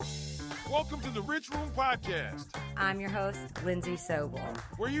Welcome to the Rich Room Podcast. I'm your host, Lindsey,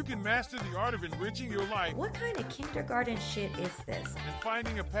 where you can master the art of enriching your life. What kind of kindergarten shit is this? And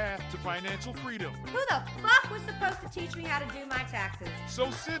finding a path to financial freedom. Who the fuck was supposed to teach me how to do my taxes?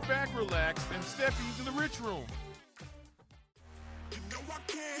 So sit back, relax, and step into the Rich Room. You know I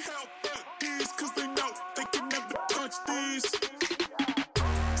can't help but these, cause they know they can never touch these.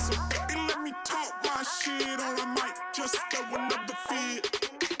 So baby, let me talk my shit, or I might just throw another feed.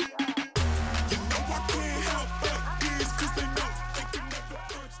 You know I can't help but these, cause they know they can never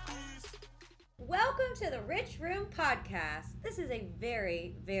touch these. Welcome to the Rich Room Podcast. This is a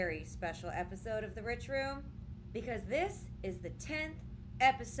very, very special episode of the Rich Room because this is the 10th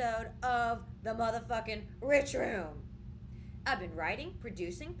episode of the motherfucking Rich Room. I've been writing,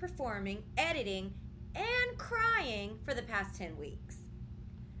 producing, performing, editing, and crying for the past 10 weeks.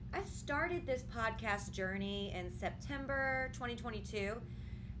 I started this podcast journey in September 2022,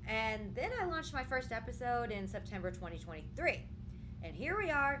 and then I launched my first episode in September 2023. And here we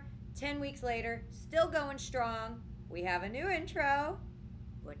are, 10 weeks later, still going strong. We have a new intro.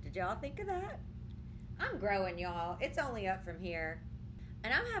 What did y'all think of that? I'm growing, y'all. It's only up from here.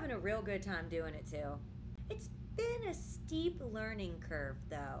 And I'm having a real good time doing it, too. It's been a steep learning curve,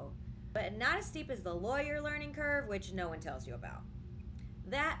 though. But not as steep as the lawyer learning curve, which no one tells you about.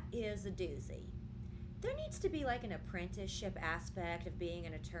 That is a doozy. There needs to be like an apprenticeship aspect of being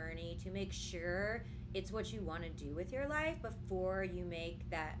an attorney to make sure it's what you want to do with your life before you make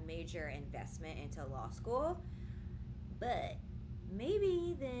that major investment into law school. But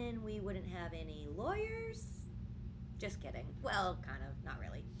maybe then we wouldn't have any lawyers. Just kidding. Well, kind of, not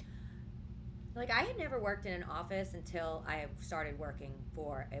really. Like, I had never worked in an office until I started working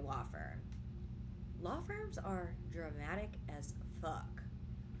for a law firm. Law firms are dramatic as fuck.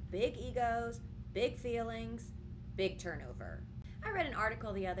 Big egos, big feelings, big turnover. I read an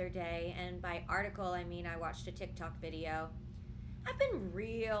article the other day, and by article I mean I watched a TikTok video. I've been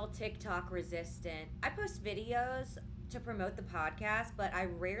real TikTok resistant. I post videos to promote the podcast, but I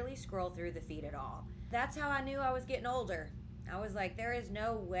rarely scroll through the feed at all. That's how I knew I was getting older. I was like, there is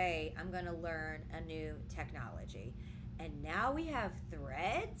no way I'm going to learn a new technology. And now we have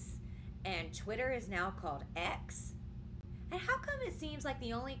Threads, and Twitter is now called X. And how come it seems like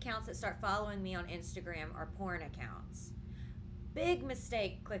the only accounts that start following me on Instagram are porn accounts? Big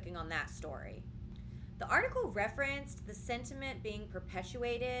mistake clicking on that story. The article referenced the sentiment being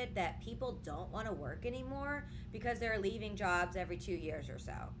perpetuated that people don't want to work anymore because they're leaving jobs every 2 years or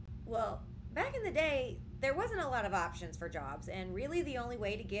so. Well, back in the day, there wasn't a lot of options for jobs, and really the only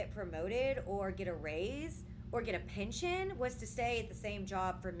way to get promoted or get a raise or get a pension was to stay at the same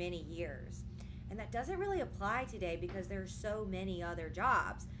job for many years. And that doesn't really apply today because there are so many other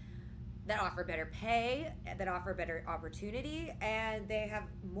jobs that offer better pay, that offer better opportunity, and they have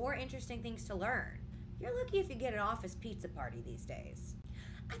more interesting things to learn. You're lucky if you get an office pizza party these days.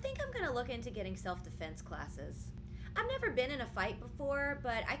 I think I'm going to look into getting self-defense classes. I've never been in a fight before,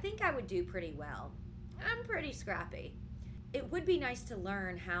 but I think I would do pretty well. I'm pretty scrappy. It would be nice to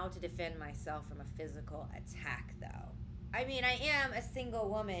learn how to defend myself from a physical attack, though. I mean, I am a single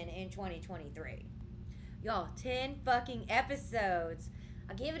woman in 2023. Y'all, 10 fucking episodes.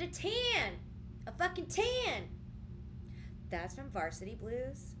 I'll give it a 10. A fucking 10. That's from Varsity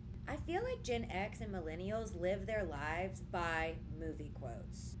Blues. I feel like Gen X and millennials live their lives by movie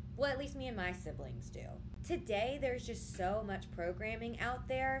quotes. Well, at least me and my siblings do. Today, there's just so much programming out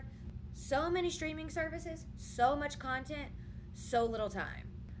there. So many streaming services, so much content, so little time.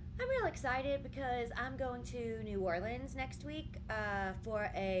 I'm real excited because I'm going to New Orleans next week for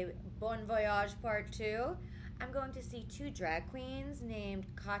a Bon Voyage Part 2. I'm going to see two drag queens named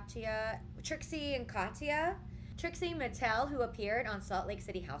Trixie and Katya. Trixie Mattel, who appeared on Salt Lake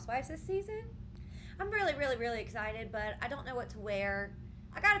City Housewives this season. I'm really, really, really excited, but I don't know what to wear.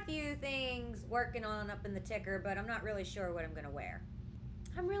 I got a few things working on up in the ticker, but I'm not really sure what I'm going to wear.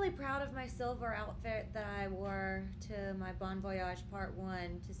 I'm really proud of my silver outfit that I wore to my Bon Voyage Part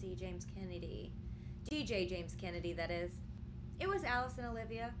 1 to see James Kennedy. DJ James Kennedy, that is. It was Alice and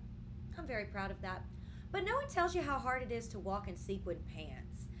Olivia. I'm very proud of that. But no one tells you how hard it is to walk in sequin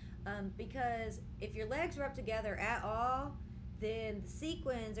pants. Because if your legs are up together at all, then the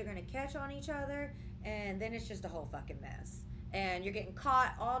sequins are going to catch on each other, and then it's just a whole fucking mess. And you're getting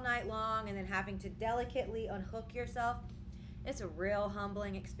caught all night long and then having to delicately unhook yourself. It's a real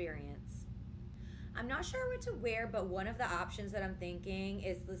humbling experience. I'm not sure what to wear, but one of the options that I'm thinking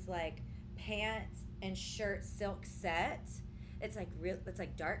is this like pants and shirt silk set. It's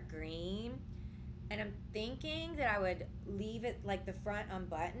like dark green. And I'm thinking that I would leave it like the front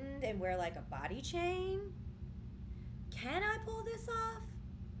unbuttoned and wear like a body chain. Can I pull this off?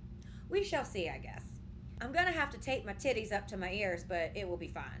 We shall see, I guess. I'm gonna have to tape my titties up to my ears, but it will be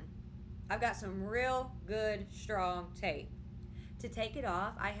fine. I've got some real good, strong tape. To take it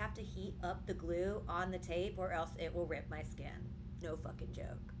off, I have to heat up the glue on the tape or else it will rip my skin. No fucking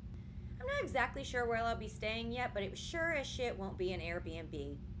joke. I'm not exactly sure where I'll be staying yet, but it sure as shit won't be an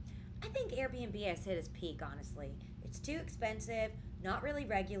Airbnb. I think Airbnb has hit its peak, honestly. It's too expensive, not really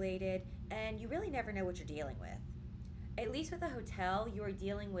regulated, and you really never know what you're dealing with. At least with a hotel, you are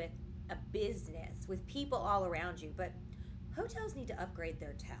dealing with a business, with people all around you, but hotels need to upgrade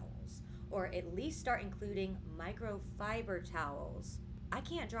their towels, or at least start including microfiber towels. I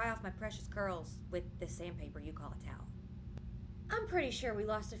can't dry off my precious curls with the sandpaper you call a towel. I'm pretty sure we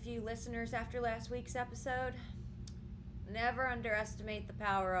lost a few listeners after last week's episode. Never underestimate the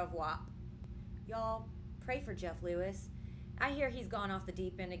power of WAP. Y'all, pray for Jeff Lewis. I hear he's gone off the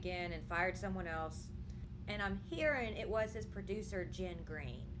deep end again and fired someone else. And I'm hearing it was his producer, Jen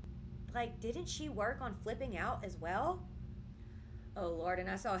Green. Like, didn't she work on Flipping Out as well? Oh, Lord, and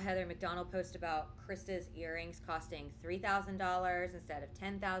I saw Heather McDonald post about Krista's earrings costing $3,000 instead of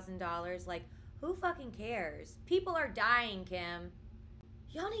 $10,000. Like, who fucking cares? People are dying, Kim.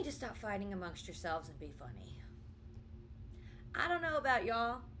 Y'all need to stop fighting amongst yourselves and be funny. I don't know about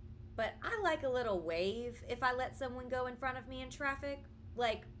y'all, but I like a little wave if I let someone go in front of me in traffic,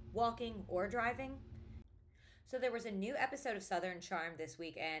 like walking or driving. So there was a new episode of Southern Charm this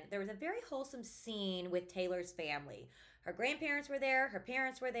week, and there was a very wholesome scene with Taylor's family. Her grandparents were there, her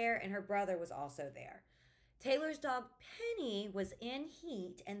parents were there, and her brother was also there. Taylor's dog Penny was in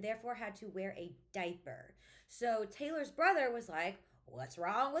heat and therefore had to wear a diaper. So Taylor's brother was like, "What's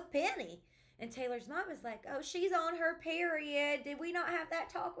wrong with Penny?" And Taylor's mom was like, "Oh, she's on her period. Did we not have that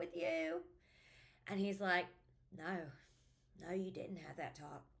talk with you?" And he's like, No, you didn't have that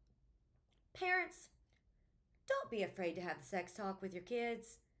talk. Parents, don't be afraid to have the sex talk with your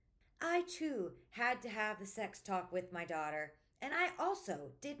kids. I too had to have the sex talk with my daughter, and I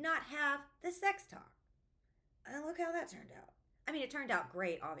also did not have the sex talk. And look how that turned out. I mean, it turned out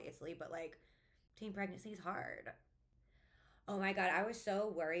great, obviously, but like, teen pregnancy is hard. Oh my God, I was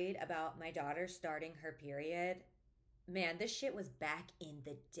so worried about my daughter starting her period. Man, this shit was back in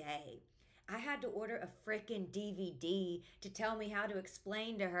the day. I had to order a frickin' DVD to tell me how to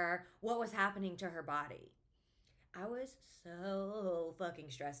explain to her what was happening to her body. I was so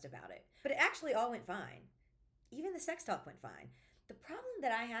fucking stressed about it. But it actually all went fine. Even the sex talk went fine. The problem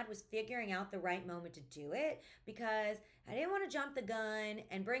that I had was figuring out the right moment to do it because I didn't want to jump the gun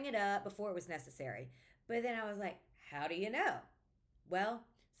and bring it up before it was necessary. But then I was like, how do you know? Well,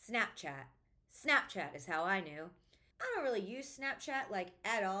 Snapchat. Snapchat is how I knew. I don't really use Snapchat like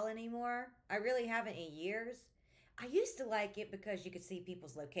at all anymore. I really haven't in years. I used to like it because you could see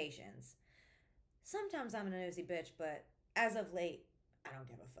people's locations. Sometimes I'm a nosy bitch, but as of late, I don't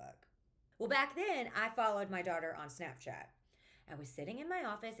give a fuck. Well, back then, I followed my daughter on Snapchat. I was sitting in my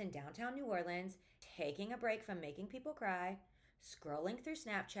office in downtown New Orleans, taking a break from making people cry, scrolling through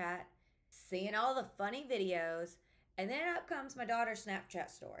Snapchat, seeing all the funny videos, and then up comes my daughter's Snapchat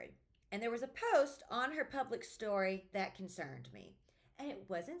story. And there was a post on her public story that concerned me. And it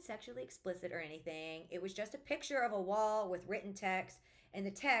wasn't sexually explicit or anything. It was just a picture of a wall with written text, and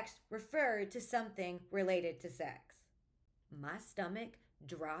the text referred to something related to sex. My stomach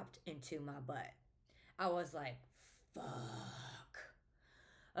dropped into my butt. I was like, fuck.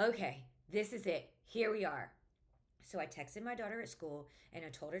 Okay, this is it. Here we are. So I texted my daughter at school and I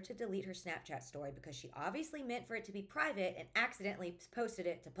told her to delete her Snapchat story because she obviously meant for it to be private and accidentally posted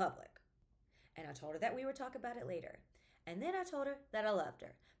it to public. And I told her that we would talk about it later. And then I told her that I loved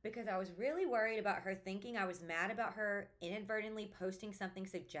her because I was really worried about her thinking I was mad about her inadvertently posting something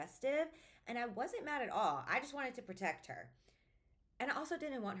suggestive. And I wasn't mad at all. I just wanted to protect her. And I also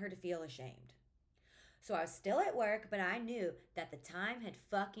didn't want her to feel ashamed. So I was still at work, but I knew that the time had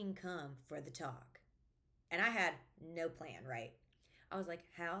fucking come for the talk. And I had no plan, right? I was like,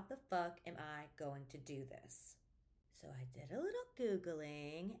 how the fuck am I going to do this? So I did a little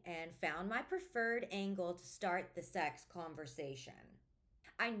Googling and found my preferred angle to start the sex conversation.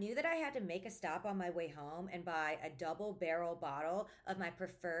 I knew that I had to make a stop on my way home and buy a double barrel bottle of my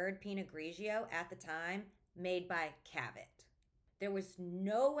preferred Pinot Grigio at the time, made by Cavett. There was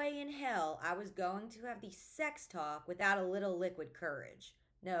no way in hell I was going to have the sex talk without a little liquid courage.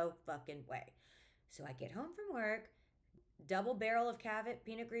 No fucking way. So I get home from work, double barrel of Cavett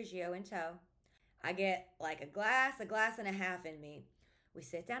Pinot Grigio in tow. I get like a glass and a half in me. We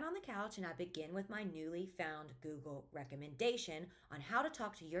sit down on the couch and I begin with my newly found Google recommendation on how to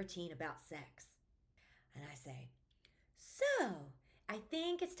talk to your teen about sex. And I say, so I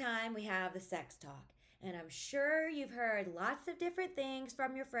think it's time we have the sex talk. And I'm sure you've heard lots of different things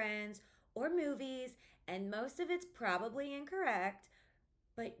from your friends or movies, and most of it's probably incorrect.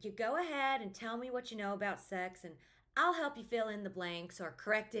 But you go ahead and tell me what you know about sex, and I'll help you fill in the blanks or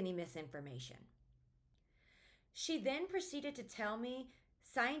correct any misinformation. She then proceeded to tell me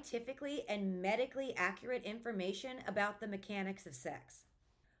scientifically and medically accurate information about the mechanics of sex.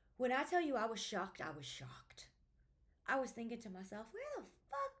 When I tell you I was shocked, I was shocked. I was thinking to myself, where the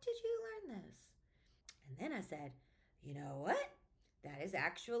fuck did you learn this? And then I said, you know what? That is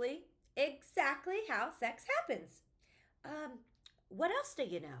actually exactly how sex happens. What else do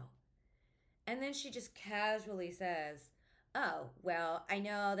you know? And then she just casually says, oh, well, I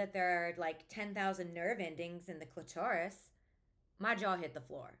know that there are like 10,000 nerve endings in the clitoris. My jaw hit the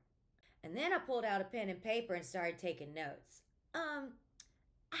floor. And then I pulled out a pen and paper and started taking notes.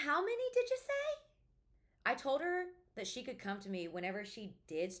 How many did you say? I told her that she could come to me whenever she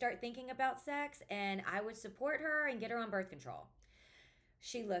did start thinking about sex, and I would support her and get her on birth control.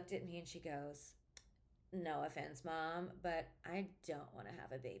 She looked at me and she goes, no offense, Mom, but I don't want to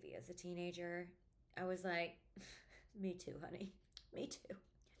have a baby as a teenager. I was like, me too, honey. Me too.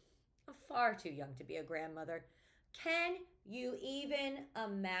 I'm far too young to be a grandmother. Can you even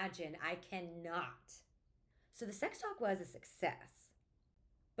imagine? I cannot. So the sex talk was a success,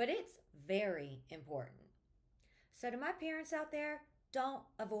 but it's very important. So to my parents out there, don't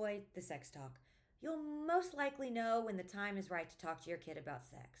avoid the sex talk. You'll most likely know when the time is right to talk to your kid about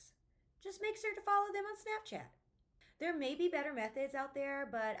sex. Just make sure to follow them on Snapchat. There may be better methods out there,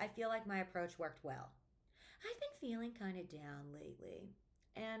 but I feel like my approach worked well. I've been feeling kind of down lately,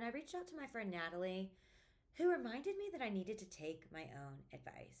 and I reached out to my friend Natalie, who reminded me that I needed to take my own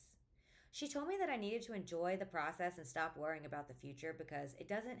advice. She told me that I needed to enjoy the process and stop worrying about the future because it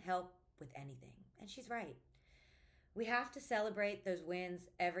doesn't help with anything, and she's right. We have to celebrate those wins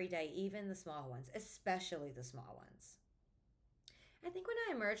every day, even the small ones, especially the small ones. I think when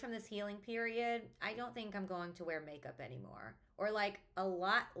I emerge from this healing period, I don't think I'm going to wear makeup anymore, or like a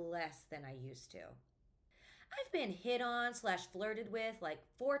lot less than I used to. I've been hit on / flirted with like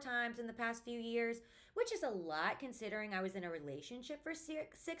 4 times in the past few years, which is a lot considering I was in a relationship for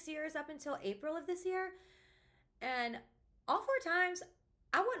 6 years up until April of this year. And all 4 times,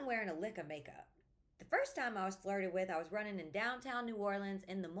 I wasn't wearing a lick of makeup. The first time I was flirted with, I was running in downtown New Orleans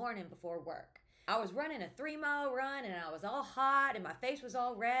in the morning before work. I was running a 3-mile run and I was all hot and my face was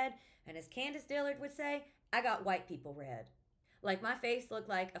all red. And as Candace Dillard would say, I got white people red. Like my face looked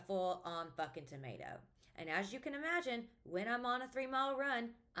like a full-on fucking tomato. And as you can imagine, when I'm on a 3-mile run,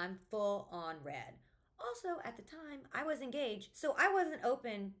 I'm full-on red. Also, at the time, I was engaged, so I wasn't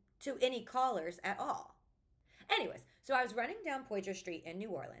open to any callers at all. Anyways, so I was running down Poydras Street in New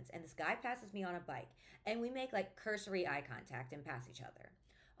Orleans, and this guy passes me on a bike, and we make like cursory eye contact and pass each other.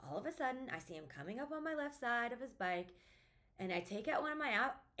 All of a sudden, I see him coming up on my left side of his bike, and I take out one of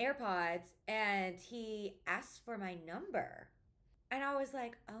my AirPods, and he asks for my number. And I was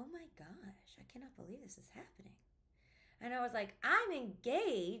like, oh my gosh, I cannot believe this is happening. And I was like, I'm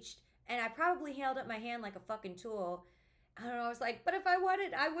engaged, and I probably held up my hand like a fucking tool. And I was like, but if I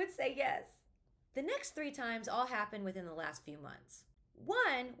wanted, I would say yes. The next 3 times all happened within the last few months.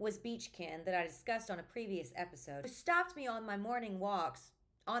 One was Beach Ken that I discussed on a previous episode, who stopped me on my morning walks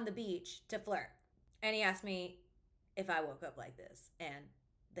on the beach to flirt. And he asked me if I woke up like this. And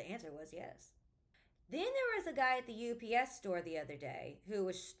the answer was yes. Then there was a guy at the UPS store the other day who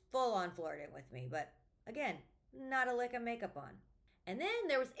was full on flirting with me, but again, not a lick of makeup on. And then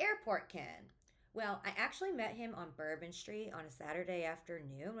there was Airport Ken. Well, I actually met him on Bourbon Street on a Saturday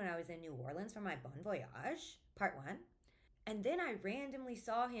afternoon when I was in New Orleans for my Bon Voyage, part 1. And then I randomly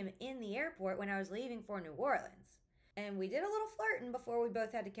saw him in the airport when I was leaving for New Orleans. And we did a little flirting before we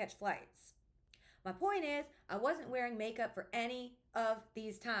both had to catch flights. My point is, I wasn't wearing makeup for any of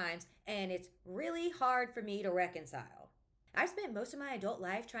these times, and it's really hard for me to reconcile. I spent most of my adult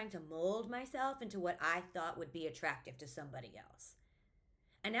life trying to mold myself into what I thought would be attractive to somebody else.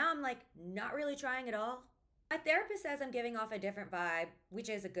 And now I'm like, not really trying at all. My therapist says I'm giving off a different vibe, which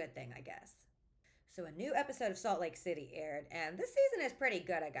is a good thing, I guess. So a new episode of Salt Lake City aired, and this season is pretty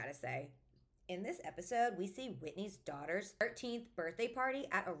good, I gotta say. In this episode, we see Whitney's daughter's 13th birthday party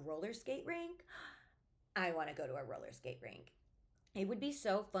at a roller skate rink. I want to go to a roller skate rink. It would be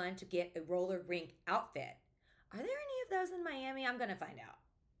so fun to get a roller rink outfit. Are there any of those in Miami? I'm going to find out.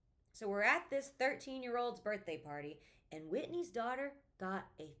 So we're at this 13-year-old's birthday party, and Whitney's daughter got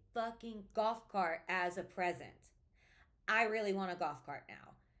a fucking golf cart as a present. I really want a golf cart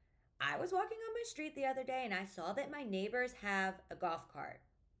now. I was walking on my street the other day, and I saw that my neighbors have a golf cart.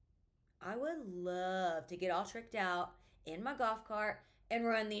 I would love to get all tricked out in my golf cart and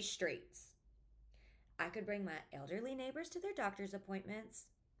run these streets. I could bring my elderly neighbors to their doctor's appointments.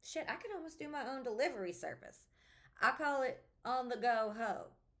 Shit, I could almost do my own delivery service. I call it on the go hoe.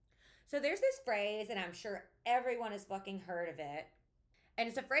 So there's this phrase, and I'm sure everyone has fucking heard of it. And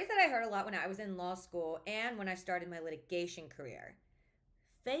it's a phrase that I heard a lot when I was in law school and when I started my litigation career.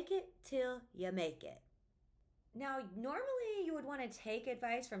 Fake it till you make it. Now, normally you would want to take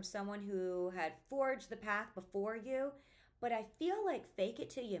advice from someone who had forged the path before you, but I feel like fake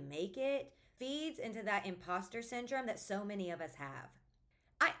it till you make it feeds into that imposter syndrome that so many of us have.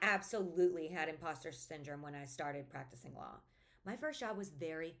 I absolutely had imposter syndrome when I started practicing law. My first job was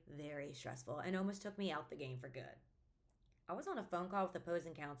very, very stressful and almost took me out the game for good. I was on a phone call with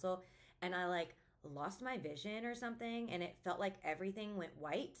opposing counsel and I lost my vision or something, and it felt like everything went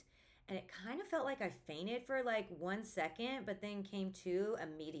white, and it kind of felt like I fainted for 1 second but then came to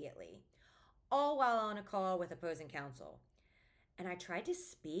immediately, all while on a call with opposing counsel. And I tried to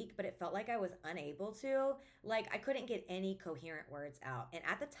speak, but it felt like I was unable to. I couldn't get any coherent words out. And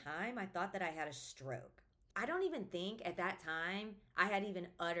at the time, I thought that I had a stroke. I don't even think at that time I had even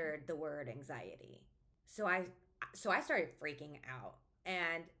uttered the word anxiety. So I started freaking out.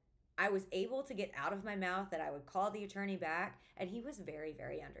 And I was able to get out of my mouth that I would call the attorney back. And he was very,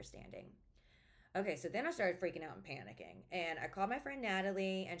 very understanding. Okay, so then I started freaking out and panicking. And I called my friend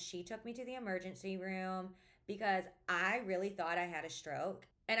Natalie, and she took me to the emergency room because I really thought I had a stroke.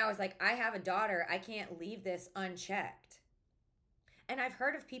 And I was like, I have a daughter. I can't leave this unchecked. And I've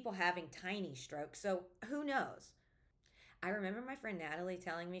heard of people having tiny strokes, so who knows? I remember my friend Natalie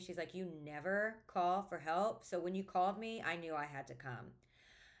telling me, she's like, you never call for help. So when you called me, I knew I had to come.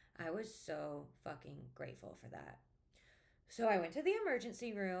 I was so fucking grateful for that. So I went to the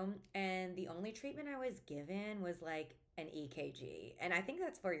emergency room, and the only treatment I was given was an EKG. And I think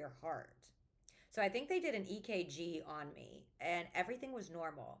that's for your heart. So I think they did an EKG on me, and everything was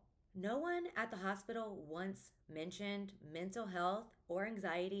normal. No one at the hospital once mentioned mental health or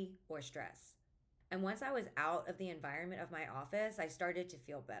anxiety or stress. And once I was out of the environment of my office, I started to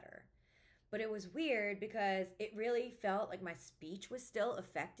feel better. But it was weird because it really felt like my speech was still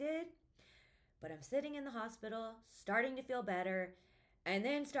affected. But I'm sitting in the hospital, starting to feel better, and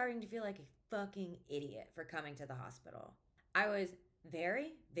then starting to feel like a fucking idiot for coming to the hospital. I was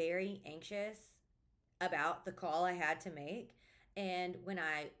very, very anxious about the call I had to make. And when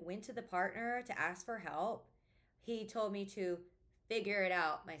I went to the partner to ask for help, he told me to figure it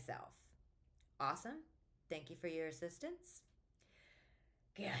out myself. Awesome. Thank you for your assistance.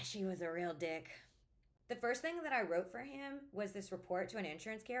 Gosh, he was a real dick. The first thing that I wrote for him was this report to an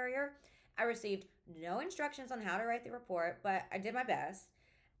insurance carrier. I received no instructions on how to write the report, but I did my best,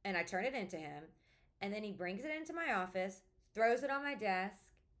 and I turned it into him, and then he brings it into my office, throws it on my desk,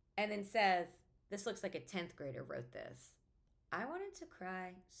 and then says, "This looks like a 10th grader wrote this." I wanted to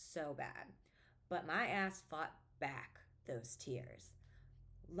cry so bad, but my ass fought back those tears.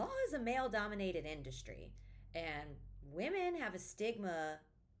 Law is a male-dominated industry, and women have a stigma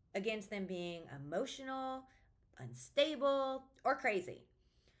against them being emotional, unstable, or crazy.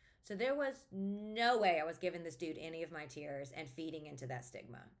 So there was no way I was giving this dude any of my tears and feeding into that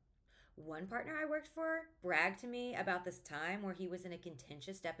stigma. One partner I worked for bragged to me about this time where he was in a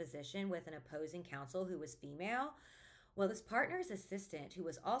contentious deposition with an opposing counsel who was female. Well, this partner's assistant, who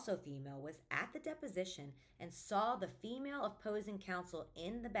was also female, was at the deposition and saw the female opposing counsel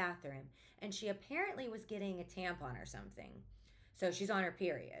in the bathroom, and she apparently was getting a tampon or something. So she's on her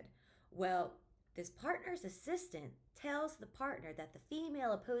period. Well, this partner's assistant tells the partner that the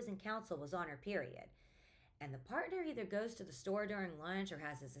female opposing counsel was on her period. And the partner either goes to the store during lunch or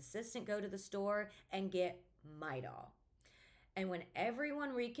has his assistant go to the store and get Midol. And when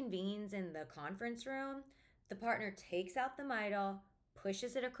everyone reconvenes in the conference room, the partner takes out the Midol,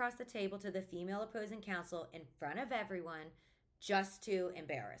 pushes it across the table to the female opposing counsel in front of everyone just to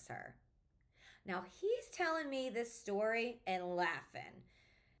embarrass her. Now, he's telling me this story and laughing.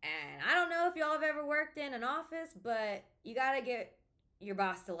 And I don't know if y'all have ever worked in an office, but you got to get your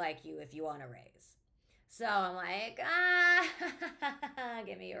boss to like you if you want a raise. So I'm like,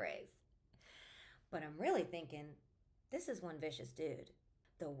 give me a raise. But I'm really thinking, this is one vicious dude.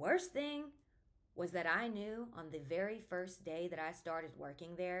 The worst thing was that I knew on the very first day that I started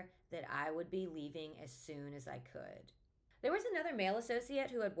working there that I would be leaving as soon as I could. There was another male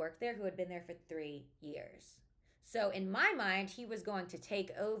associate who had worked there who had been there for 3 years. So in my mind, he was going to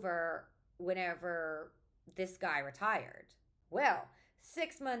take over whenever this guy retired. Well,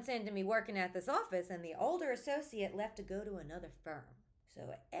 6 months into me working at this office, and the older associate left to go to another firm.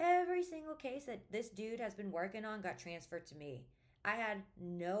 So every single case that this dude has been working on got transferred to me. I had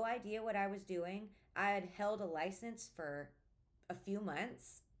no idea what I was doing. I had held a license for a few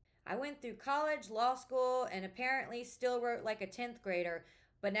months. I went through college, law school, and apparently still wrote like a 10th grader,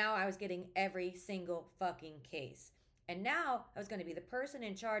 but now I was getting every single fucking case. And now I was going to be the person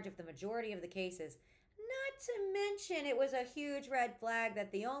in charge of the majority of the cases. Not to mention, it was a huge red flag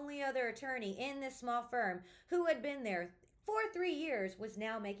that the only other attorney in this small firm who had been there for 3 years was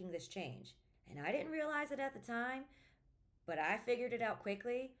now making this change. And I didn't realize it at the time, but I figured it out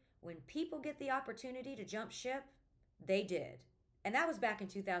quickly. When people get the opportunity to jump ship, they did. And that was back in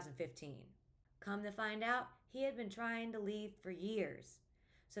 2015. Come to find out, he had been trying to leave for years.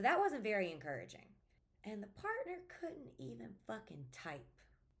 So that wasn't very encouraging. And the partner couldn't even fucking type.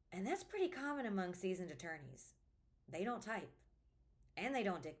 And that's pretty common among seasoned attorneys. They don't type. And they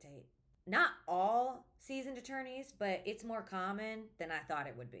don't dictate. Not all seasoned attorneys, but it's more common than I thought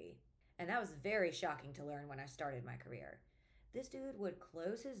it would be. And that was very shocking to learn when I started my career. This dude would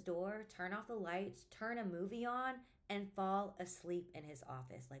close his door, turn off the lights, turn a movie on, and fall asleep in his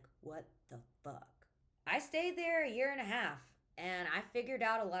office. Like, what the fuck? I stayed there 1.5 years, and I figured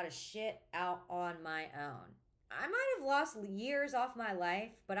out a lot of shit out on my own. I might have lost years off my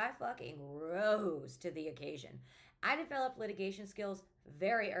life, but I fucking rose to the occasion. I developed litigation skills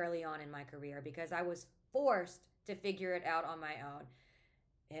very early on in my career because I was forced to figure it out on my own.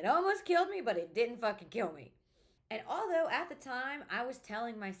 It almost killed me, but it didn't fucking kill me. And although at the time I was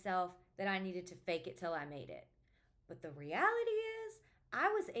telling myself that I needed to fake it till I made it, but the reality is I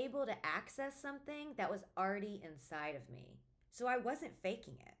was able to access something that was already inside of me. So I wasn't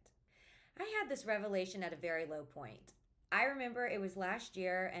faking it. I had this revelation at a very low point. I remember it was last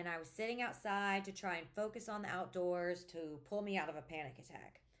year and I was sitting outside to try and focus on the outdoors to pull me out of a panic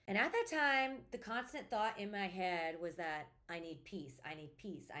attack. And at that time, the constant thought in my head was that I need peace, I need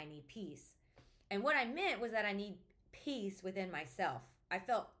peace, I need peace. And what I meant was that I need peace within myself. I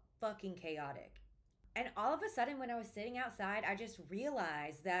felt fucking chaotic. And all of a sudden, when I was sitting outside, I just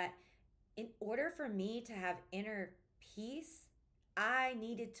realized that in order for me to have inner peace, I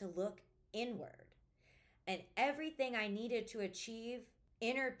needed to look inward. And everything I needed to achieve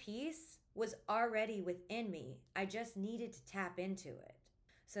inner peace was already within me. I just needed to tap into it.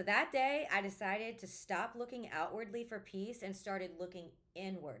 So that day, I decided to stop looking outwardly for peace and started looking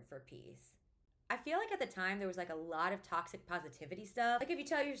inward for peace. I feel like at the time there was like a lot of toxic positivity stuff. Like if you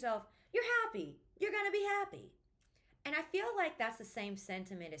tell yourself, you're happy, you're gonna be happy. And I feel like that's the same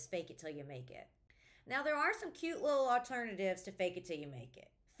sentiment as fake it till you make it. Now there are some cute little alternatives to fake it till you make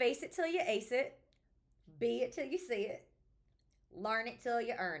it. Face it till you ace it. Be it till you see it. Learn it till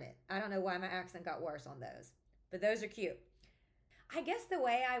you earn it. I don't know why my accent got worse on those, but those are cute. I guess the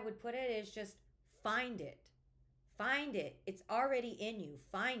way I would put it is just find it. Find it. It's already in you.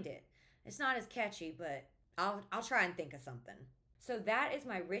 Find it. It's not as catchy, but I'll try and think of something. So that is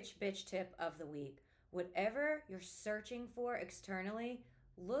my rich bitch tip of the week. Whatever you're searching for externally,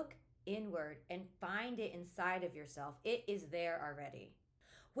 look inward and find it inside of yourself. It is there already.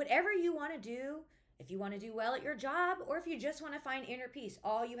 Whatever you want to do, if you want to do well at your job or if you just want to find inner peace,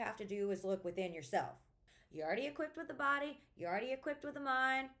 all you have to do is look within yourself. You're already equipped with the body. You're already equipped with the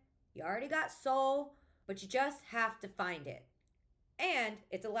mind. You already got soul, but you just have to find it. And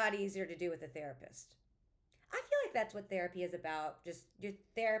it's a lot easier to do with a therapist. I feel like that's what therapy is about. Just your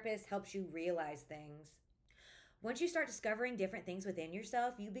therapist helps you realize things. Once you start discovering different things within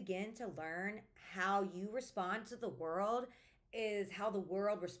yourself, you begin to learn how you respond to the world is how the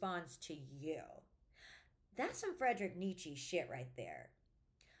world responds to you. That's some Friedrich Nietzsche shit right there.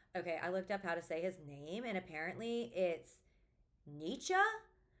 Okay, I looked up how to say his name, and apparently it's Nietzsche,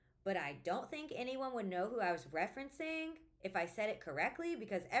 but I don't think anyone would know who I was referencing if I said it correctly,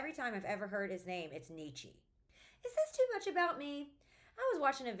 because every time I've ever heard his name, it's Nietzsche. Is this too much about me? I was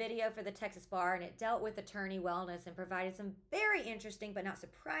watching a video for the Texas Bar, and it dealt with attorney wellness and provided some very interesting but not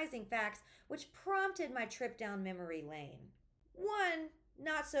surprising facts, which prompted my trip down memory lane. One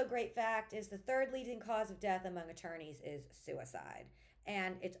not so great fact is the third leading cause of death among attorneys is suicide,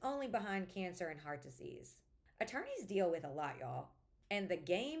 and it's only behind cancer and heart disease. Attorneys deal with a lot, y'all, and the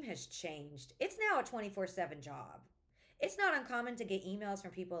game has changed. It's now a 24/7 job. It's not uncommon to get emails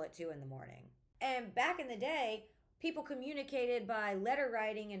from people at 2 a.m. And back in the day, people communicated by letter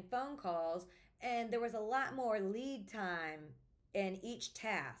writing and phone calls, and there was a lot more lead time in each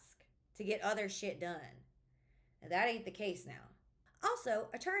task to get other shit done. And that ain't the case now. Also,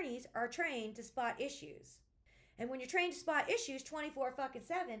 attorneys are trained to spot issues. And when you're trained to spot issues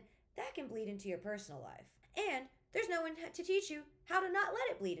 24/7, that can bleed into your personal life. And there's no one to teach you how to not let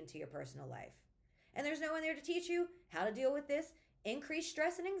it bleed into your personal life. And there's no one there to teach you how to deal with this increased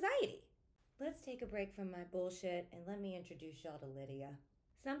stress and anxiety. Let's take a break from my bullshit and let me introduce y'all to Lydia.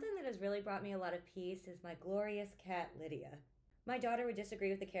 Something that has really brought me a lot of peace is my glorious cat, Lydia. My daughter would disagree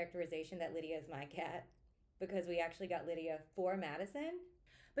with the characterization that Lydia is my cat because we actually got Lydia for Madison.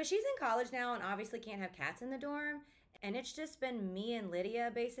 But she's in college now and obviously can't have cats in the dorm. And it's just been me and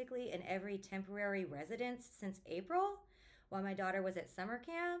Lydia basically in every temporary residence since April while my daughter was at summer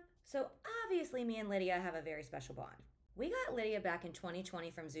camp. So obviously me and Lydia have a very special bond. We got Lydia back in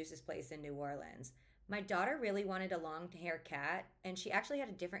 2020 from Zeus's place in New Orleans. My daughter really wanted a long-haired cat, and she actually had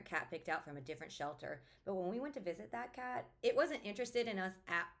a different cat picked out from a different shelter. But when we went to visit that cat, it wasn't interested in us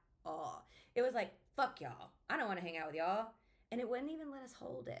at all. It was like, fuck y'all. I don't want to hang out with y'all. And it wouldn't even let us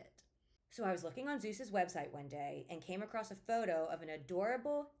hold it. So I was looking on Zeus's website one day and came across a photo of an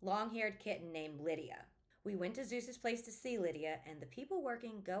adorable long-haired kitten named Lydia. We went to Zeus's place to see Lydia, and the people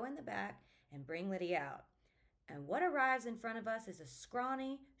working go in the back and bring Lydia out. And what arrives in front of us is a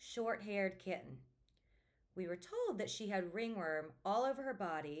scrawny, short-haired kitten. We were told that she had ringworm all over her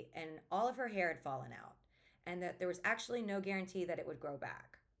body and all of her hair had fallen out, and that there was actually no guarantee that it would grow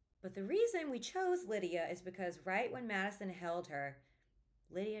back. But the reason we chose Lydia is because right when Madison held her,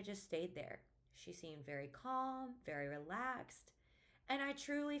 Lydia just stayed there. She seemed very calm, very relaxed, and I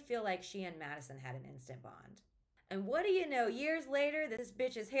truly feel like she and Madison had an instant bond. And what do you know, years later, this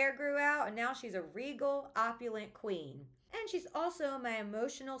bitch's hair grew out and now she's a regal, opulent queen. And she's also my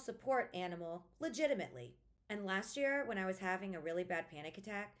emotional support animal, legitimately. And last year, when I was having a really bad panic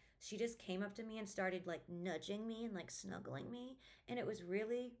attack, she just came up to me and started like nudging me and like snuggling me. And it was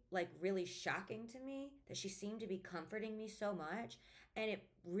really shocking to me that she seemed to be comforting me so much. And it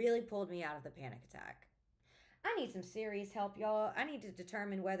really pulled me out of the panic attack. I need some serious help, y'all. I need to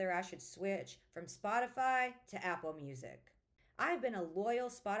determine whether I should switch from Spotify to Apple Music. I've been a loyal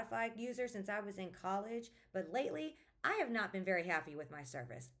Spotify user since I was in college, but lately I have not been very happy with my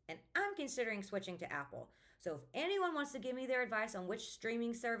service, and I'm considering switching to Apple. So if anyone wants to give me their advice on which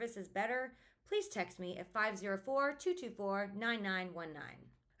streaming service is better, please text me at 504-224-9919.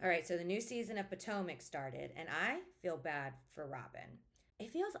 All right, so the new season of Potomac started, and I feel bad for Robin.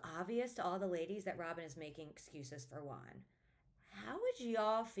 It feels obvious to all the ladies that Robin is making excuses for Juan. How would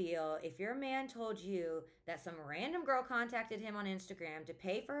y'all feel if your man told you that some random girl contacted him on Instagram to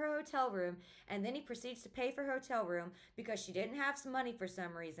pay for her hotel room, and then he proceeds to pay for her hotel room because she didn't have some money for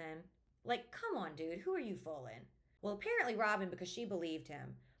some reason? Like, come on, dude, who are you fooling? Well, apparently Robin, because she believed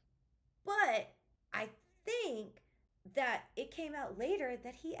him. But I think that it came out later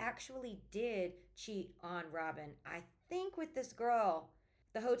that he actually did cheat on Robin. I think with this girl,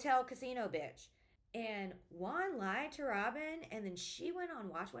 the hotel casino bitch. And Juan lied to Robin, and then she went on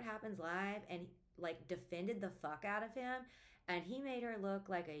Watch What Happens Live and like defended the fuck out of him, and he made her look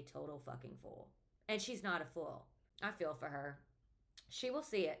like a total fucking fool. And she's not a fool. I feel for her. She will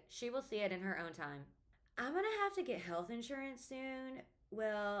see it. She will see it in her own time. I'm gonna have to get health insurance soon.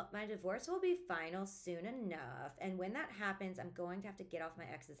 Well, my divorce will be final soon enough, and when that happens, I'm going to have to get off my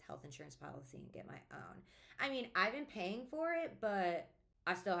ex's health insurance policy and get my own. I mean, I've been paying for it, but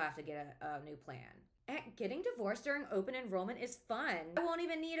I still have to get a new plan. And getting divorced during open enrollment is fun. I won't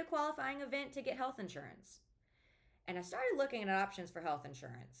even need a qualifying event to get health insurance. And I started looking at options for health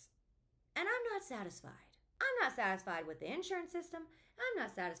insurance. And I'm not satisfied. I'm not satisfied with the insurance system. I'm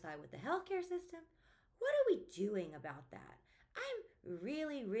not satisfied with the healthcare system. What are we doing about that? I'm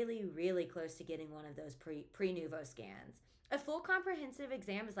really close to getting one of those pre-Nuvo scans. A full comprehensive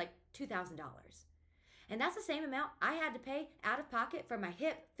exam is like $2,000. And that's the same amount I had to pay out of pocket for my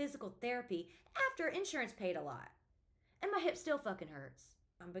hip physical therapy after insurance paid a lot. And my hip still fucking hurts.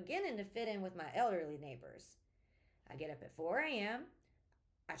 I'm beginning to fit in with my elderly neighbors. I get up at 4 a.m.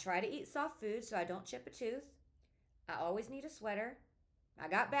 I try to eat soft food so I don't chip a tooth. I always need a sweater. I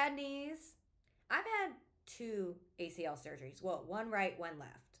got bad knees. I've had 2 ACL surgeries. Well, one right, one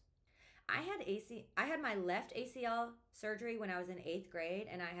left. I had my left ACL surgery when I was in 8th grade,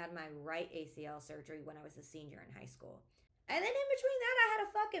 and I had my right ACL surgery when I was a senior in high school. And then in between that, I had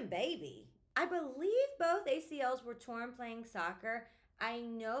a fucking baby. I believe both ACLs were torn playing soccer. I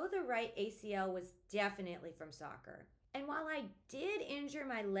know the right ACL was definitely from soccer. And while I did injure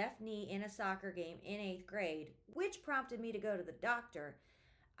my left knee in a soccer game in 8th grade, which prompted me to go to the doctor,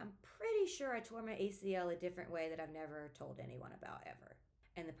 I'm pretty sure I tore my ACL a different way that I've never told anyone about ever.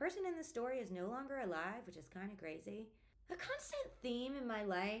 And the person in the story is no longer alive, which is kind of crazy. A constant theme in my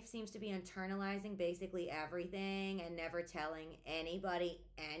life seems to be internalizing basically everything and never telling anybody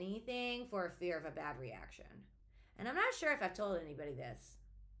anything for fear of a bad reaction. And I'm not sure if I've told anybody this,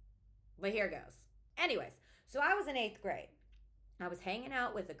 but here goes. Anyways, so I was in 8th grade. I was hanging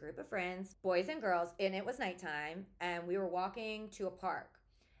out with a group of friends, boys and girls, and it was nighttime, and we were walking to a park.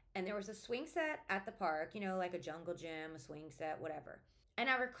 And there was a swing set at the park, like a jungle gym, a swing set, whatever. And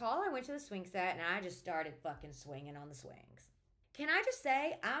I recall I went to the swing set and I just started fucking swinging on the swings. Can I just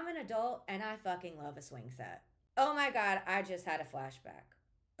say, I'm an adult and I fucking love a swing set. Oh my God, I just had a flashback.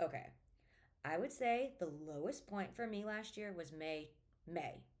 Okay. I would say the lowest point for me last year was May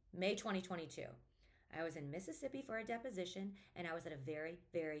 2022. I was in Mississippi for a deposition and I was at a very,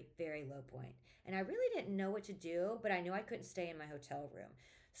 very, very low point. And I really didn't know what to do, but I knew I couldn't stay in my hotel room.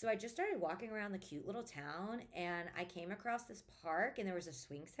 So I just started walking around the cute little town and I came across this park and there was a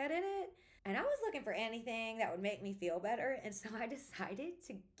swing set in it. And I was looking for anything that would make me feel better. And so I decided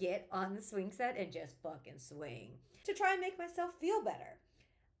to get on the swing set and just fucking swing to try and make myself feel better.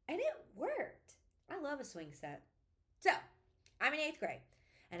 And it worked. I love a swing set. So I'm in 8th grade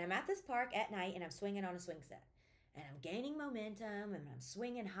and I'm at this park at night and I'm swinging on a swing set. And I'm gaining momentum and I'm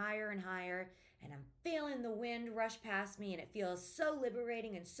swinging higher and higher and I'm feeling the wind rush past me and it feels so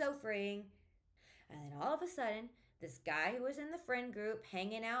liberating and so freeing. And then all of a sudden, this guy who was in the friend group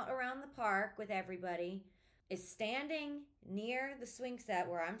hanging out around the park with everybody is standing near the swing set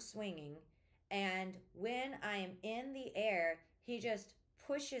where I'm swinging. And when I am in the air, he just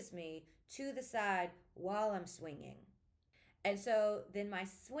pushes me to the side while I'm swinging. And so then my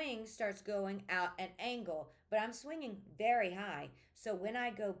swing starts going out an angle, but I'm swinging very high. So when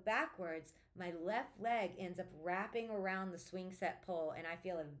I go backwards, my left leg ends up wrapping around the swing set pole and I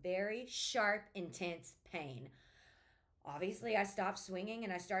feel a very sharp, intense pain. Obviously, I stopped swinging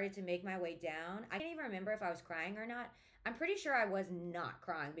and I started to make my way down. I can't even remember if I was crying or not. I'm pretty sure I was not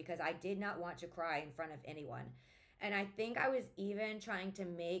crying because I did not want to cry in front of anyone. And I think I was even trying to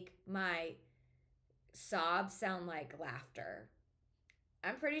make my sobs sound like laughter.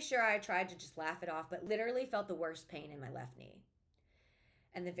 I'm pretty sure I tried to just laugh it off, but literally felt the worst pain in my left knee.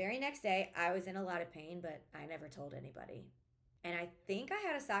 And the very next day, I was in a lot of pain, but I never told anybody. And I think I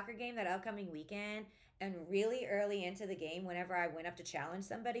had a soccer game that upcoming weekend, and really early into the game, whenever I went up to challenge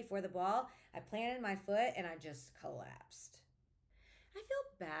somebody for the ball, I planted my foot and I just collapsed. I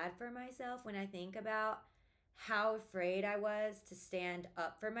feel bad for myself when I think about how afraid I was to stand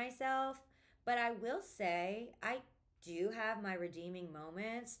up for myself. But I will say I do have my redeeming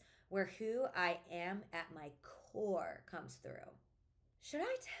moments where who I am at my core comes through. Should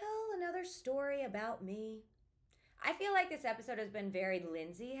I tell another story about me? I feel like this episode has been very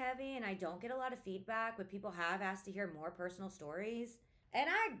Lindsey heavy and I don't get a lot of feedback, but people have asked to hear more personal stories. And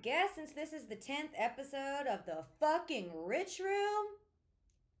I guess since this is the 10th episode of the fucking Rich Room,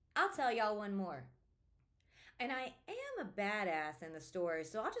 I'll tell y'all one more. And I am a badass in the story,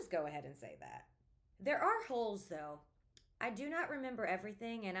 so I'll just go ahead and say that. There are holes, though. I do not remember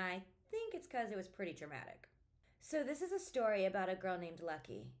everything, and I think it's because it was pretty traumatic. So this is a story about a girl named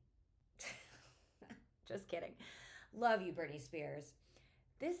Lucky. Just kidding. Love you, Britney Spears.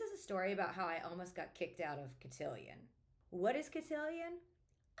 This is a story about how I almost got kicked out of Cotillion. What is Cotillion?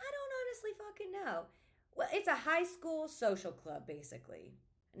 I don't honestly fucking know. Well, it's a high school social club, basically.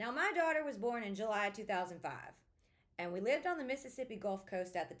 Now, my daughter was born in July 2005, and we lived on the Mississippi Gulf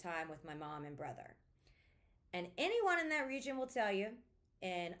Coast at the time with my mom and brother. And anyone in that region will tell you,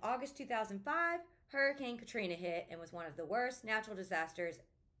 in August 2005, Hurricane Katrina hit and was one of the worst natural disasters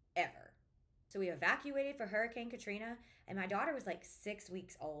ever. So we evacuated for Hurricane Katrina, and my daughter was like 6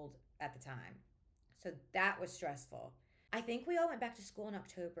 weeks old at the time. So that was stressful. I think we all went back to school in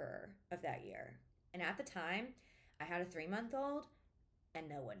October of that year. And at the time, I had a 3-month-old, and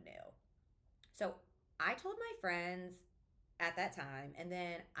no one knew. So I told my friends at that time, and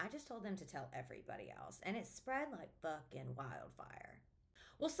then I just told them to tell everybody else. And it spread like fucking wildfire.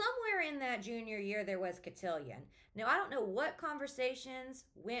 Well, somewhere in that junior year, there was Cotillion. Now, I don't know what conversations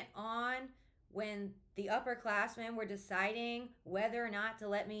went on when the upperclassmen were deciding whether or not to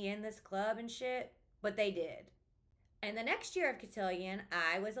let me in this club and shit, but they did. And the next year of Cotillion,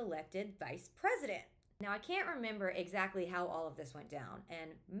 I was elected vice president. Now, I can't remember exactly how all of this went down,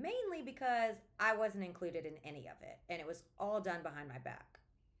 and mainly because I wasn't included in any of it, and it was all done behind my back.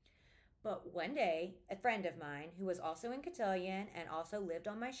 But one day, a friend of mine, who was also in Cotillion and also lived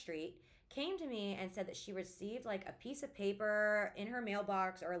on my street, came to me and said that she received like a piece of paper in her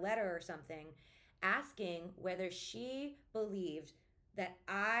mailbox or a letter or something asking whether she believed that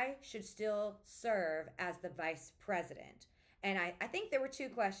I should still serve as the vice president. And I think there were 2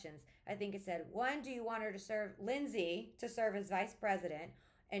 questions. I think it said, 1, do you want her to serve Lindsey to serve as vice president?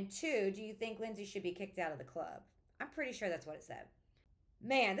 And 2, do you think Lindsey should be kicked out of the club? I'm pretty sure that's what it said.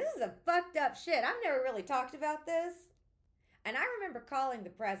 Man, this is a fucked up shit. I've never really talked about this. And I remember calling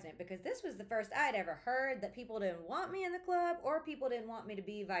the president because this was the first I'd ever heard that people didn't want me in the club or people didn't want me to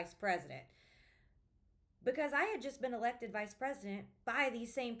be vice president. Because I had just been elected vice president by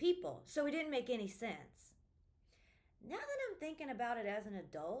these same people. So it didn't make any sense. Now that I'm thinking about it as an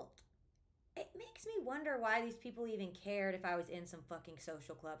adult, It makes me wonder why these people even cared if I was in some fucking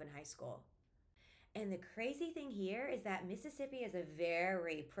social club in high school. And the crazy thing here is that Mississippi is a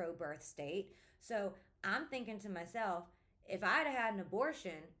very pro-birth state. So I'm thinking to myself, if I'd had an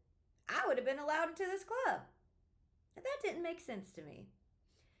abortion, I would have been allowed into this club. And that didn't make sense to me.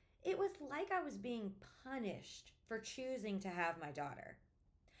 It was like I was being punished for choosing to have my daughter.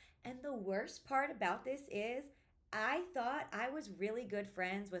 And the worst part about this is I thought I was really good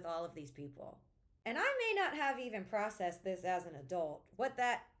friends with all of these people. And I may not have even processed this as an adult, what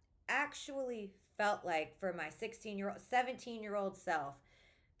that actually felt like for my 17-year-old self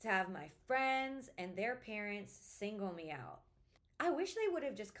to have my friends and their parents single me out. I wish they would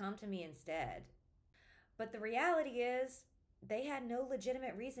have just come to me instead. But the reality is, they had no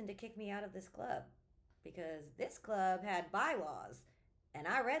legitimate reason to kick me out of this club because this club had bylaws, and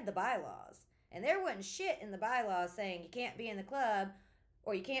I read the bylaws. And there wasn't shit in the bylaws saying you can't be in the club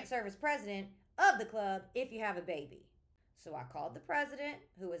or you can't serve as president of the club if you have a baby. So I called the president,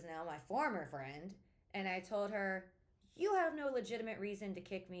 who is now my former friend, and I told her, you have no legitimate reason to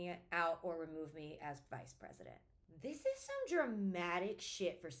kick me out or remove me as vice president. This is some dramatic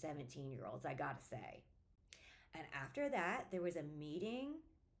shit for 17-year-olds, I gotta say. And after that, there was a meeting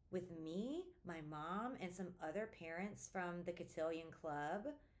with me, my mom, and some other parents from the Cotillion Club.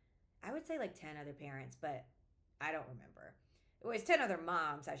 I would say like 10 other parents, but I don't remember. It was 10 other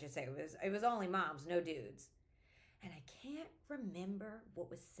moms, I should say. It was only moms, no dudes. And I can't remember what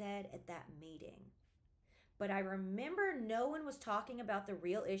was said at that meeting. But I remember no one was talking about the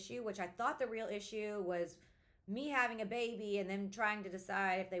real issue, which I thought the real issue was me having a baby and them trying to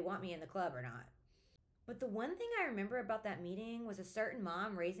decide if they want me in the club or not. But the one thing I remember about that meeting was a certain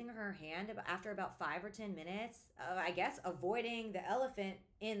mom raising her hand after about 5 or 10 minutes, I guess avoiding the elephant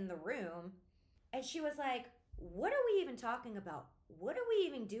in the room. And she was like, what are we even talking about? What are we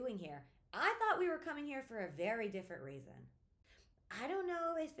even doing here? I thought we were coming here for a very different reason. I don't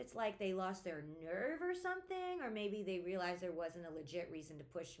know if it's like they lost their nerve or something, or maybe they realized there wasn't a legit reason to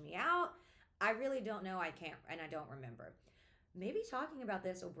push me out. I really don't know. I can't, and I don't remember. Maybe talking about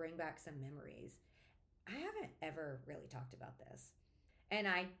this will bring back some memories. I haven't ever really talked about this. And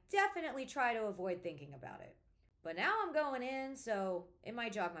I definitely try to avoid thinking about it. But now I'm going in, so it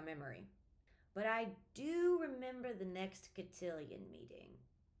might jog my memory. But I do remember the next cotillion meeting.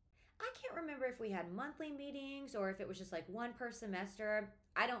 I can't remember if we had monthly meetings or if it was just like one per semester.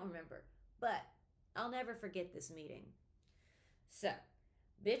 I don't remember. But I'll never forget this meeting. So,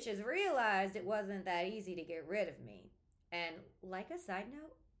 bitches realized it wasn't that easy to get rid of me. And like a side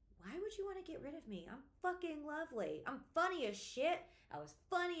note, why would you want to get rid of me? I'm fucking lovely. I'm funny as shit. I was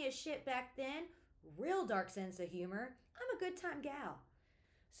funny as shit back then. Real dark sense of humor. I'm a good time gal.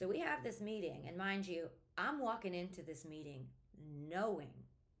 So we have this meeting, and mind you, I'm walking into this meeting knowing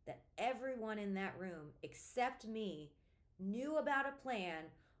that everyone in that room except me knew about a plan,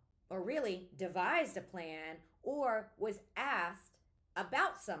 or really devised a plan, or was asked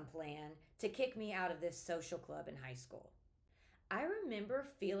about some plan to kick me out of this social club in high school. I remember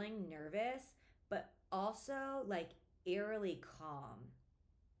feeling nervous, but also like eerily calm.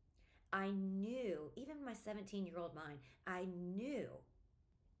 I knew, even in my 17-year-old mind, I knew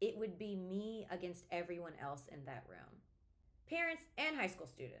it would be me against everyone else in that room. Parents and high school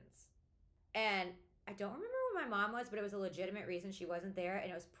students. And I don't remember where my mom was, but it was a legitimate reason she wasn't there,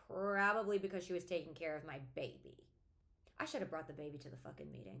 and it was probably because she was taking care of my baby. I should have brought the baby to the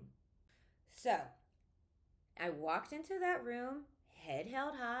fucking meeting. So, I walked into that room, head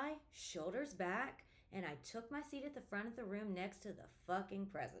held high, shoulders back, and I took my seat at the front of the room next to the fucking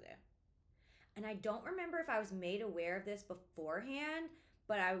president. And I don't remember if I was made aware of this beforehand,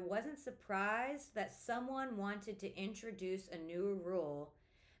 but I wasn't surprised that someone wanted to introduce a new rule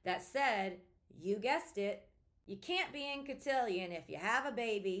that said, you guessed it, you can't be in cotillion if you have a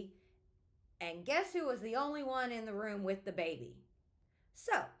baby. And guess who was the only one in the room with the baby?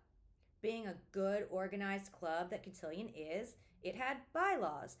 So, being a good organized club that cotillion is, it had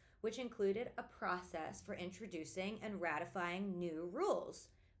bylaws, which included a process for introducing and ratifying new rules.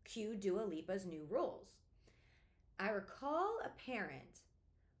 Cue Dua Lipa's new rules. I recall a parent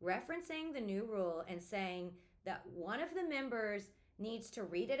referencing the new rule and saying that one of the members needs to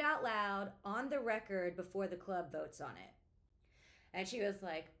read it out loud on the record before the club votes on it. And she was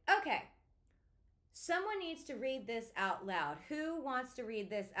like, okay, someone needs to read this out loud. Who wants to read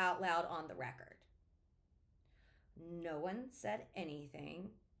this out loud on the record? No one said anything.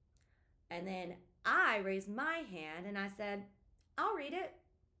 And then I raised my hand and I said, I'll read it.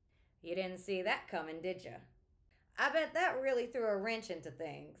 You didn't see that coming, did you? I bet that really threw a wrench into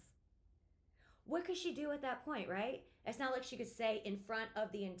things. What could she do at that point, right? It's not like she could say in front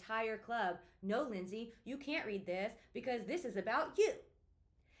of the entire club, no, Lindsey, you can't read this because this is about you.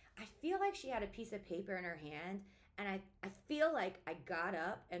 I feel like she had a piece of paper in her hand, and I feel like I got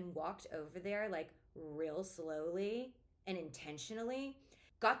up and walked over there like real slowly and intentionally,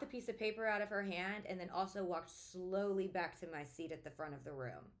 got the piece of paper out of her hand, and then also walked slowly back to my seat at the front of the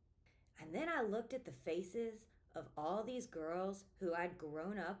room. And then I looked at the faces of all these girls who I'd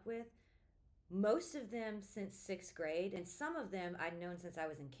grown up with, most of them since 6th grade, and some of them I'd known since I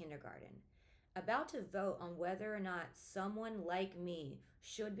was in kindergarten, about to vote on whether or not someone like me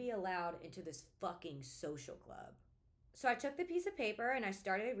should be allowed into this fucking social club. So I took the piece of paper and I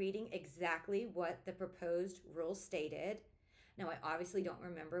started reading exactly what the proposed rules stated. Now, I obviously don't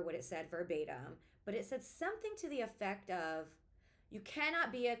remember what it said verbatim, but it said something to the effect of, you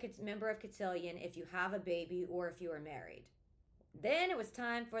cannot be a member of Cotillion if you have a baby or if you are married. Then it was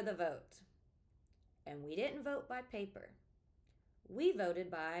time for the vote. And we didn't vote by paper. We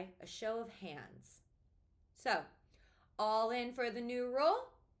voted by a show of hands. So, all in for the new rule?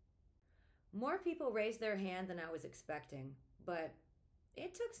 More people raised their hand than I was expecting, but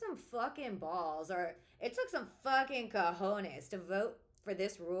it took some fucking balls, or it took some fucking cojones to vote for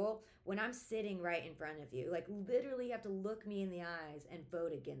this rule when I'm sitting right in front of you. Like, literally you have to look me in the eyes and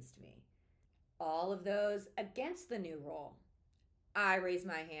vote against me. All of those against the new rule. I raise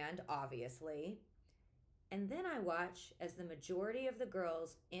my hand, obviously. And then I watch as the majority of the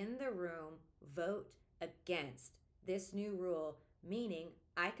girls in the room vote against this new rule, meaning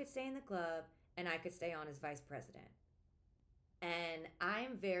I could stay in the club and I could stay on as vice president. And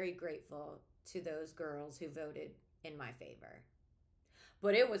I'm very grateful to those girls who voted in my favor.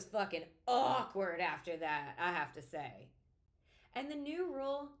 But it was fucking awkward after that, I have to say. And the new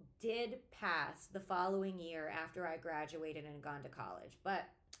rule did pass the following year after I graduated and gone to college, but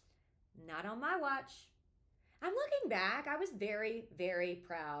not on my watch. I'm looking back, I was very, very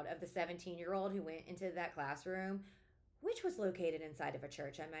proud of the 17-year-old who went into that classroom, which was located inside of a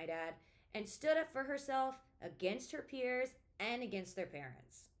church, I might add, and stood up for herself against her peers and against their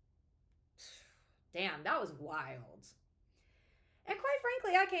parents. Damn, that was wild. And quite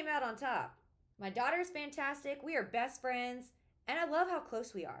frankly, I came out on top. My daughter's fantastic, we are best friends, and I love how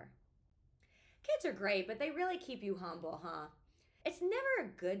close we are. Kids are great, but they really keep you humble, huh? It's never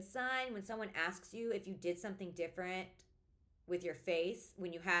a good sign when someone asks you if you did something different with your face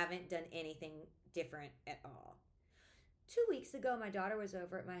when you haven't done anything different at all. 2 weeks ago, my daughter was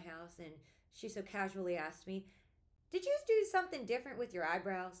over at my house and she so casually asked me, "Did you do something different with your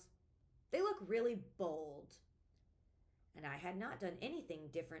eyebrows? They look really bold." And I had not done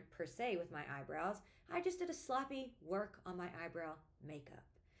anything different per se with my eyebrows. I just did a sloppy work on my eyebrow makeup.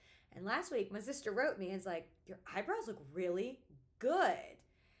 And last week, my sister wrote me and was like, "Your eyebrows look really good."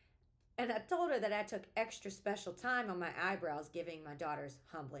 And I told her that I took extra special time on my eyebrows, giving my daughter's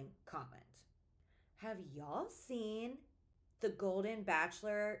humbling comment. Have y'all seen the Golden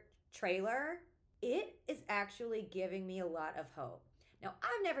Bachelor trailer? It is actually giving me a lot of hope. Now,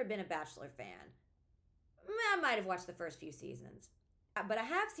 I've never been a Bachelor fan. I might have watched the first few seasons. But I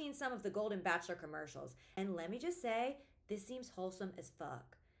have seen some of the Golden Bachelor commercials. And let me just say, this seems wholesome as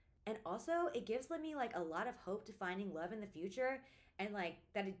fuck. And also, it gives me like a lot of hope to finding love in the future, and like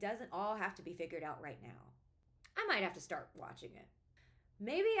that it doesn't all have to be figured out right now. I might have to start watching it.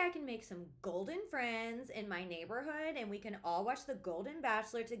 Maybe I can make some golden friends in my neighborhood and we can all watch the Golden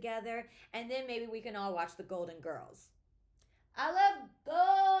Bachelor together, and then maybe we can all watch the Golden Girls. I love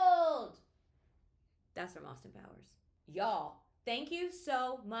gold! That's from Austin Powers. Y'all, thank you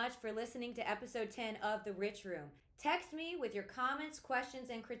so much for listening to episode 10 of The Rich Room. Text me with your comments, questions,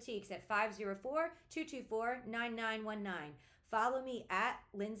 and critiques at 504-224-9919. Follow me at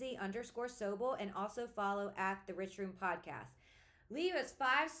Lindsey_Sobel and also follow at The Rich Room Podcast. Leave us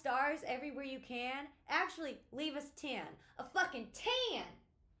 5 stars everywhere you can. Actually, leave us 10. A fucking 10!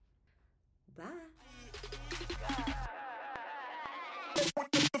 Bye.